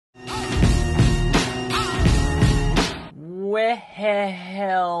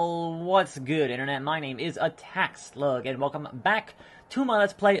Well, what's good, Internet? My name is attackslug, and welcome back to my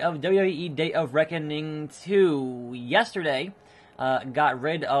Let's Play of WWE Day of Reckoning 2. Yesterday, got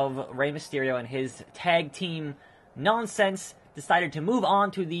rid of Rey Mysterio and his tag team nonsense, decided to move on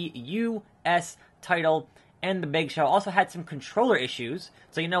to the U.S. title, and the Big Show. Also had some controller issues,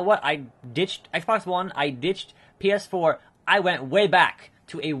 so you know what? I ditched Xbox One, I ditched PS4, I went way back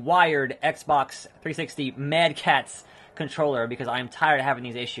to a wired Xbox 360 Mad Catz controller because I'm tired of having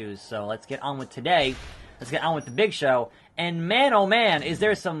these issues. So let's get on with today. Let's get on with the Big Show. And man, oh man, is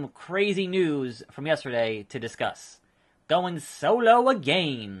there some crazy news from yesterday to discuss. Going solo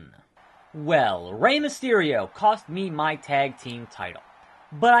again. Well, Rey Mysterio cost me my tag team title.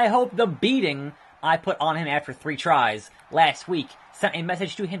 But I hope the beating I put on him after 3 tries last week sent a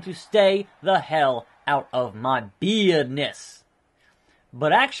message to him to stay the hell out of my beardness.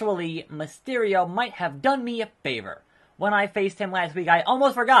 But actually, Mysterio might have done me a favor. When I faced him last week, I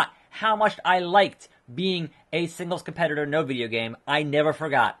almost forgot how much I liked being a singles competitor in no video game. I never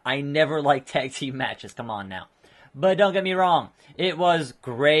forgot. I never liked tag team matches. Come on now. But don't get me wrong. It was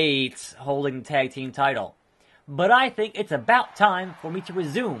great holding the tag team title. But I think it's about time for me to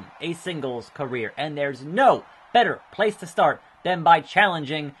resume a singles career. And there's no better place to start than by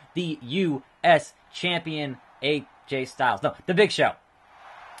challenging the U.S. champion AJ Styles. No, the Big Show.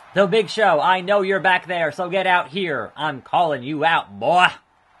 The Big Show, I know you're back there, so get out here. I'm calling you out, boy.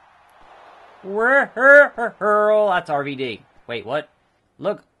 That's RVD. Wait, what?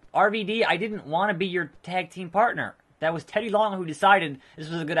 Look, RVD, I didn't want to be your tag team partner. That was Teddy Long who decided this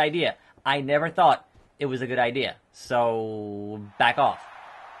was a good idea. I never thought it was a good idea. So, back off.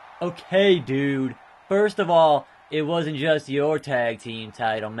 Okay, dude. First of all, it wasn't just your tag team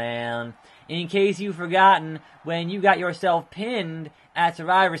title, man. In case you've forgotten, when you got yourself pinned at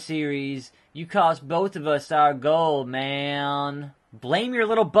Survivor Series, you cost both of us our gold, man. Blame your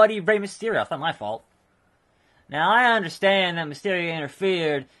little buddy Rey Mysterio. It's not my fault. Now, I understand that Mysterio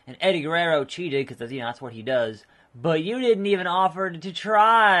interfered and Eddie Guerrero cheated, because, that's what he does. But you didn't even offer to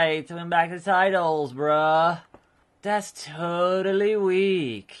try to win back the titles, bruh. That's totally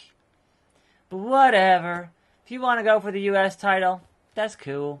weak. But whatever. If you want to go for the U.S. title, that's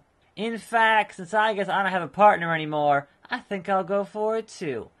cool. In fact, since I guess I don't have a partner anymore, I think I'll go for it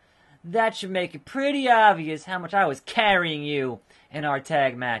too. That should make it pretty obvious how much I was carrying you in our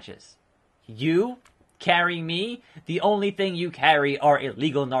tag matches. You? Carrying me? The only thing you carry are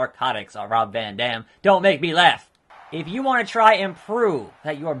illegal narcotics, Rob Van Dam. Don't make me laugh. If you want to try and prove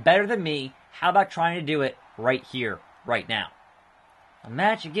that you are better than me, how about trying to do it right here, right now? A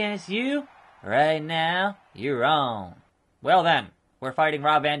match against you? Right now? You're wrong. Well then. We're fighting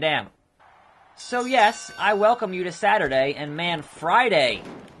Rob Van Dam. So yes, I welcome you to Saturday, and man, Friday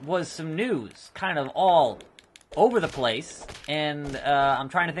was some news, kind of all over the place, and I'm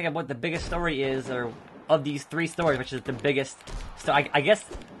trying to think of what the biggest story is, or of these 3 stories, which is the biggest. So I guess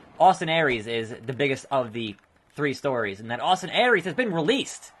Austin Aries is the biggest of the 3 stories, and that Austin Aries has been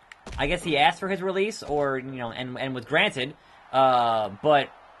released. I guess he asked for his release, or, and was granted, but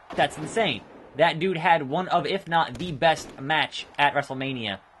that's insane. That dude had one of, if not the best match at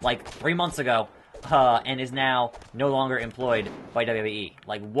WrestleMania, like 3 months ago, and is now no longer employed by WWE.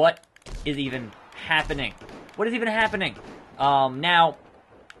 Like, what is even happening? What is even happening? Now,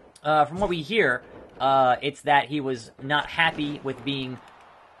 from what we hear, it's that he was not happy with being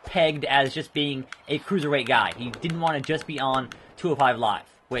pegged as just being a cruiserweight guy. He didn't want to just be on 205 Live,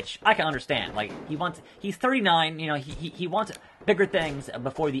 which I can understand. Like, he's 39, he wants bigger things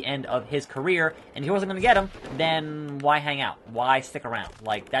before the end of his career, and if he wasn't going to get them, then why hang out? Why stick around?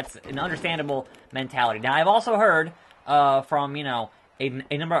 Like, that's an understandable mentality. Now, I've also heard from,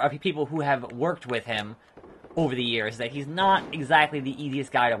 a number of people who have worked with him over the years that he's not exactly the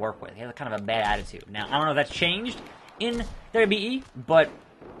easiest guy to work with. He has kind of a bad attitude. Now, I don't know if that's changed in WWE, but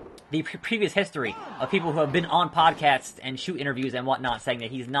the previous history of people who have been on podcasts and shoot interviews and whatnot saying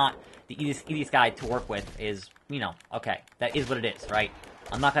that he's not the easiest guy to work with is, okay, that is what it is, right?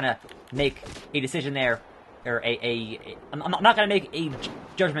 I'm not going to make a decision there, or I'm not going to make a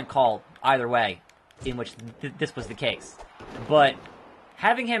judgment call either way in which this was the case. But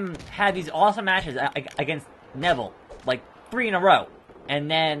having him have these awesome matches against Neville, like 3 in a row,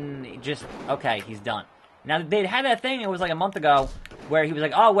 and then just, okay, he's done. Now, they'd had that thing, it was like a month ago, where he was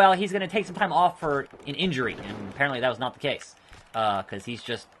like, oh, well, he's going to take some time off for an injury. And apparently that was not the case. Because he's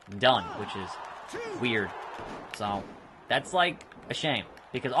just done, which is weird. So, that's like a shame.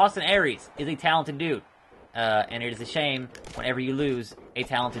 Because Austin Aries is a talented dude. And it is a shame whenever you lose a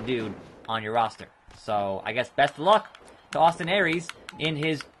talented dude on your roster. So, I guess best of luck to Austin Aries in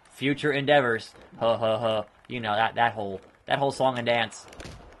his future endeavors. That whole that whole song and dance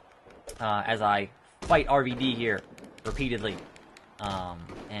as I fight RVD here repeatedly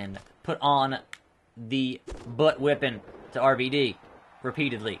and put on the butt whipping to RVD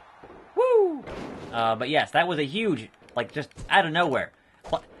repeatedly. Woo! But yes, that was a huge, like, just out of nowhere.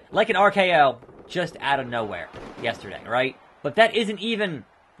 Like an RKO, just out of nowhere yesterday, right? But that isn't even,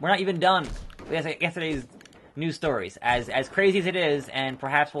 we're not even done with yesterday's news stories. As crazy as it is, and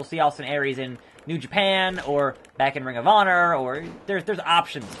perhaps we'll see Austin Aries in New Japan, or back in Ring of Honor, or there's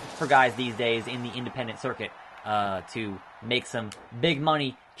options for guys these days in the independent circuit to make some big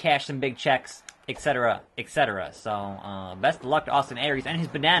money, cash some big checks, etc., etc. So, best of luck to Austin Aries and his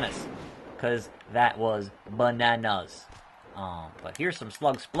bananas, because that was bananas. But here's some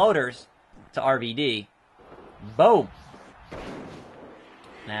slug sploders to RVD. Boom!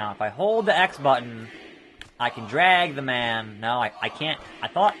 Now, if I hold the X button, I can drag the man. No, I can't. I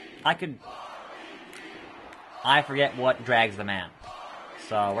thought I could. I forget what drags the man.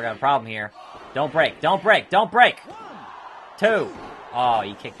 So, we're gonna have a problem here. Don't break, don't break, don't break! 2. Oh,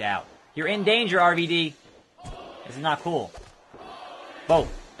 you kicked out. You're in danger, RVD. This is not cool. Boom.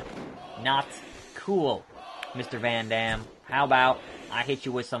 Not cool, Mr. Van Dam. How about I hit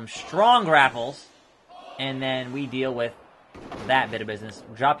you with some strong grapples, and then we deal with that bit of business.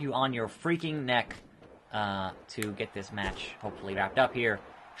 Drop you on your freaking neck to get this match hopefully wrapped up here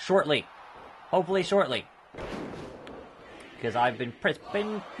shortly. Hopefully shortly. Because I've been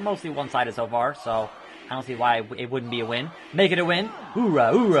mostly one-sided so far, so I don't see why it wouldn't be a win. Make it a win.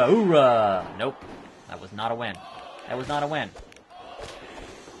 Hoorah, hoorah, hoorah. Nope. That was not a win. That was not a win.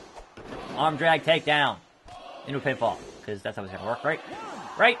 Arm drag takedown. Into a pinfall. Because that's how it's going to work, right?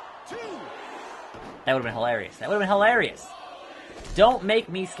 Right? That would have been hilarious. That would have been hilarious. Don't make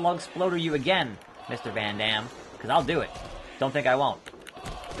me slug sploder you again, Mr. Van Dam. Because I'll do it. Don't think I won't.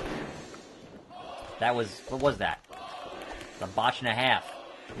 That was... What was that? It's a botch and a half.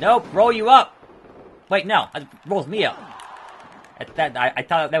 Nope. Roll you up. Wait, no. It rolls me up. I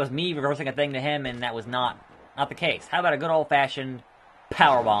thought that was me reversing a thing to him, and that was not the case. How about a good old-fashioned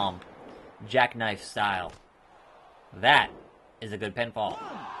powerbomb? Jackknife style. That is a good pinfall.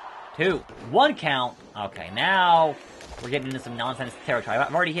 2. 1 count. Okay, now we're getting into some nonsense territory.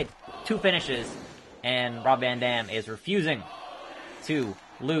 I've already hit 2 finishes, and Rob Van Dam is refusing to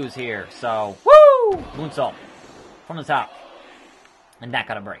lose here. So, woo! Moonsault from the top. And that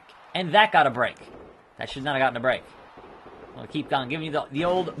got a break. And that got a break. That should not have gotten a break. I'll keep on giving you the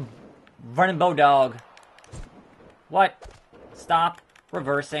old running bow dog. What? Stop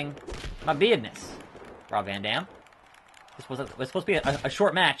reversing my business, Rob Van Dam. This was supposed to be a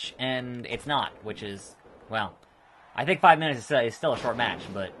short match, and it's not, which is, well, I think 5 minutes is still a short match,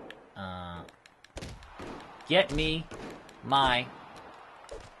 but, get me my...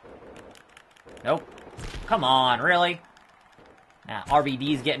 Nope. Come on, really? Now,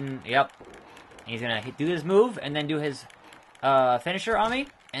 RVD's getting, yep. He's gonna do this move, and then do his, finisher on me,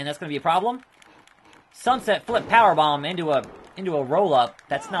 and that's gonna be a problem. Sunset flip powerbomb into a roll-up.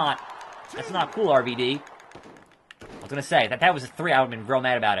 That's not cool, RVD. I was gonna say, that was a 3, I would've been real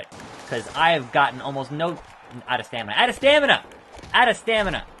mad about it. Because I have gotten almost no... Out of stamina. Out of stamina! Out of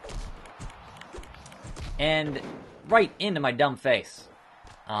stamina! And right into my dumb face.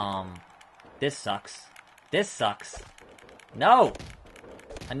 This sucks. This sucks. No!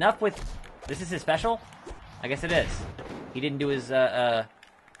 Enough with... This is his special? I guess it is. He didn't do his,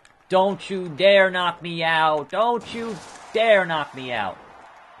 Don't you dare knock me out! Don't you dare knock me out!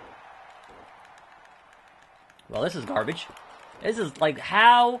 Well, this is garbage. This is, like,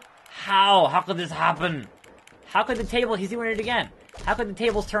 how could this happen? How could the table... He's doing it again. How could the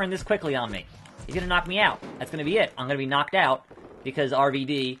tables turn this quickly on me? He's gonna knock me out. That's gonna be it. I'm gonna be knocked out because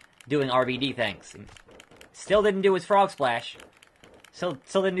RVD doing RVD things. Still didn't do his frog splash. Still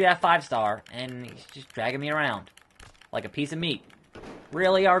didn't do that 5-star, and he's just dragging me around like a piece of meat.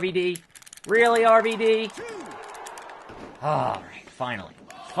 Really, RVD? Really, RVD? Alright, finally.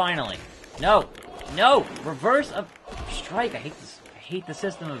 Finally. No! No! Reverse of strike. I hate this. I hate the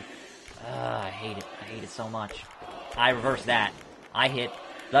system of... I hate it. I hate it so much. I reverse that. I hit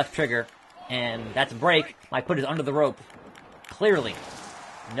left trigger, and that's a break. My foot is under the rope. Clearly.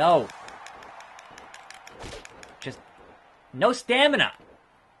 No. Just... No stamina!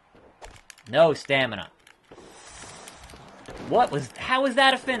 No stamina. What was... How is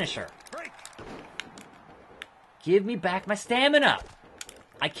that a finisher? Give me back my stamina!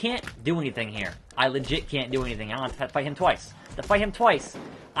 I can't do anything here. I legit can't do anything. I don't have to fight him twice. To fight him twice.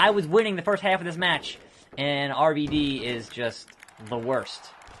 I was winning the first half of this match, and RVD is just the worst.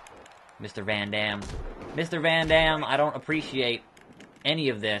 Mr. Van Dam. Mr. Van Dam, I don't appreciate any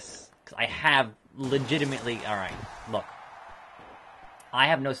of this, because I have legitimately... Alright, look. I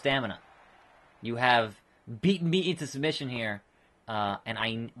have no stamina. You have beaten me into submission here,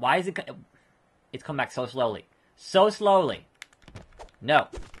 and why is it? It's come back so slowly, so slowly. No,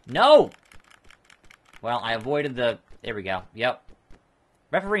 no. Well, I avoided the. There we go. Yep.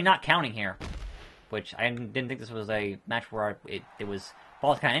 Referee not counting here, which I didn't think this was a match where it was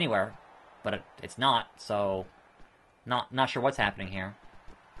false count anywhere, but it's not. So, not sure what's happening here.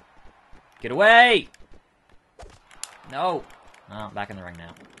 Get away! No. Oh, back in the ring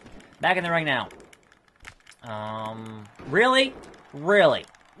now. Back in the ring now. Really? Really?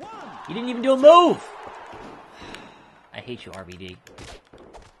 You didn't even do a move! I hate you, RVD.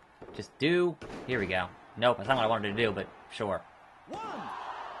 Just do... Here we go. Nope, that's not what I wanted to do, but sure. 1,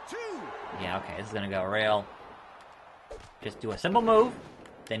 2. Yeah, okay, this is gonna go real. Just do a simple move,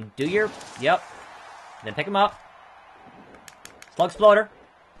 then do your... Yep. Then pick him up. Slug Exploder.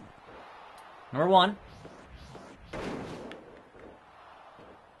 Number 1.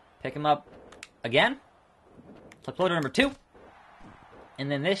 Pick him up again. Slug Exploder number 2. And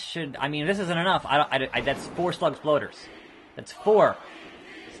then this should... I mean, this isn't enough. That's 4 Slug Exploders. That's 4.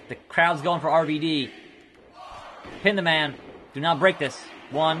 The crowd's going for RVD. Pin the man. Do not break this.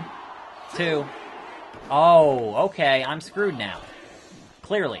 1, 2. Oh, okay. I'm screwed now.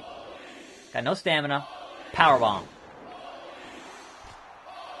 Clearly. Got no stamina. Powerbomb.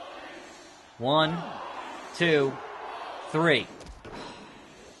 1, 2, 3.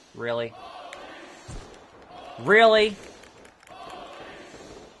 Really? Really?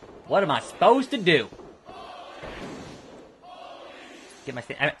 What am I supposed to do? Get my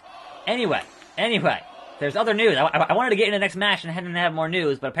Anyway. There's other news. I wanted to get in the next match and hadn't have more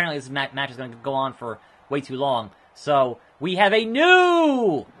news, but apparently this match is going to go on for way too long. So, we have a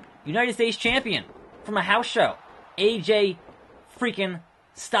new United States champion from a house show. AJ freaking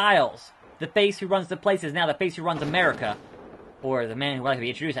Styles. The face who runs the place is now the face who runs America. Or the man who would like to be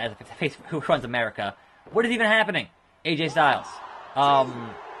introduced as the face who runs America. What is even happening? AJ Styles.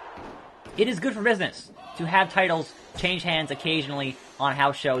 It is good for business to have titles change hands occasionally on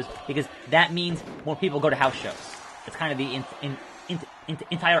house shows, because that means more people go to house shows. It's kind of the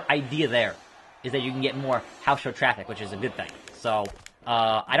entire idea there, is that you can get more house show traffic, which is a good thing. So,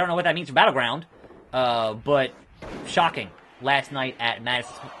 I don't know what that means for Battleground, but shocking. Last night at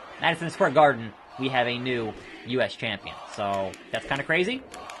Madison Square Garden, we have a new U.S. champion. So, that's kind of crazy.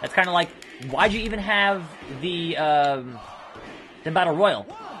 That's kind of like, why'd you even have the Battle Royal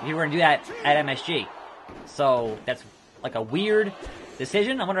if you were going to do that at MSG? So, that's like a weird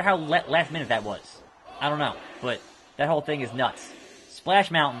decision. I wonder how last minute that was. I don't know. But that whole thing is nuts.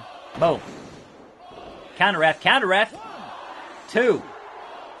 Splash Mountain. Boom. Counter ref. 2.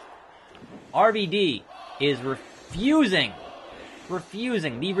 RVD is refusing.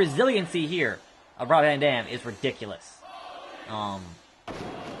 The resiliency here of Rob Van Dam is ridiculous.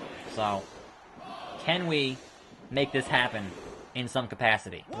 So, can we make this happen in some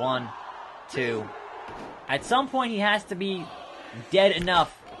capacity? 1, 2. At some point, he has to be dead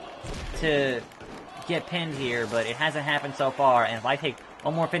enough to get pinned here, but it hasn't happened so far, and if I take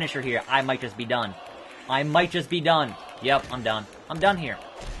one more finisher here, I might just be done. Yep, I'm done. I'm done here.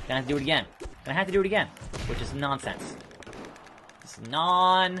 Gonna have to do it again. Which is nonsense. It's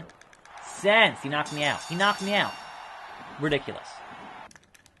nonsense. He knocked me out. Ridiculous.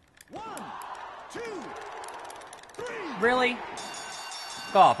 1, 2, 3. Really?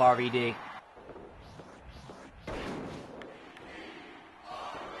 Go off, RVD.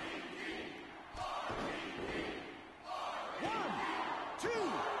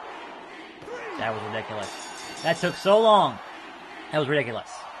 That was ridiculous. That took so long. That was ridiculous.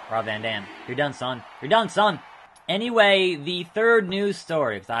 Rob Van Dam. You're done, son. Anyway, the third news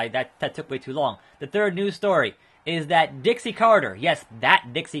story, because that took way too long. The third news story is that Dixie Carter, yes,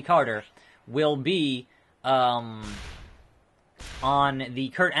 that Dixie Carter, will be on the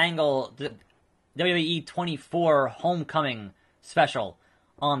Kurt Angle WWE 24 Homecoming special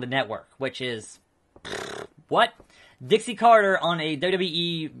on the network, which is... What? Dixie Carter on a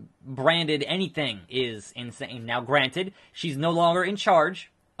WWE branded anything is insane. Now, granted, she's no longer in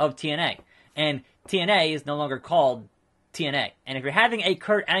charge of TNA, and TNA is no longer called TNA. And if you're having a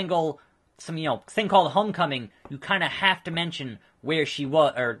Kurt Angle, thing called Homecoming, you kind of have to mention where she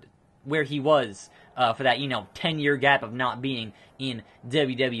was, or where he was, for that, 10-year gap of not being in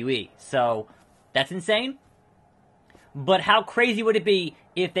WWE. So, that's insane. But how crazy would it be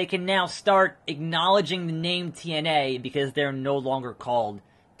if they can now start acknowledging the name TNA because they're no longer called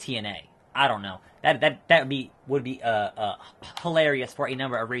TNA? I don't know. That would be hilarious for a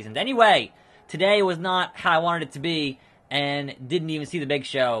number of reasons. Anyway, today was not how I wanted it to be. and didn't even see the big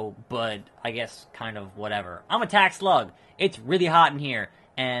show, but I guess kind of whatever. I'm attackslug. It's really hot in here,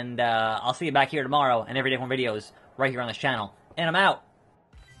 and I'll see you back here tomorrow and every day more videos right here on this channel. And I'm out.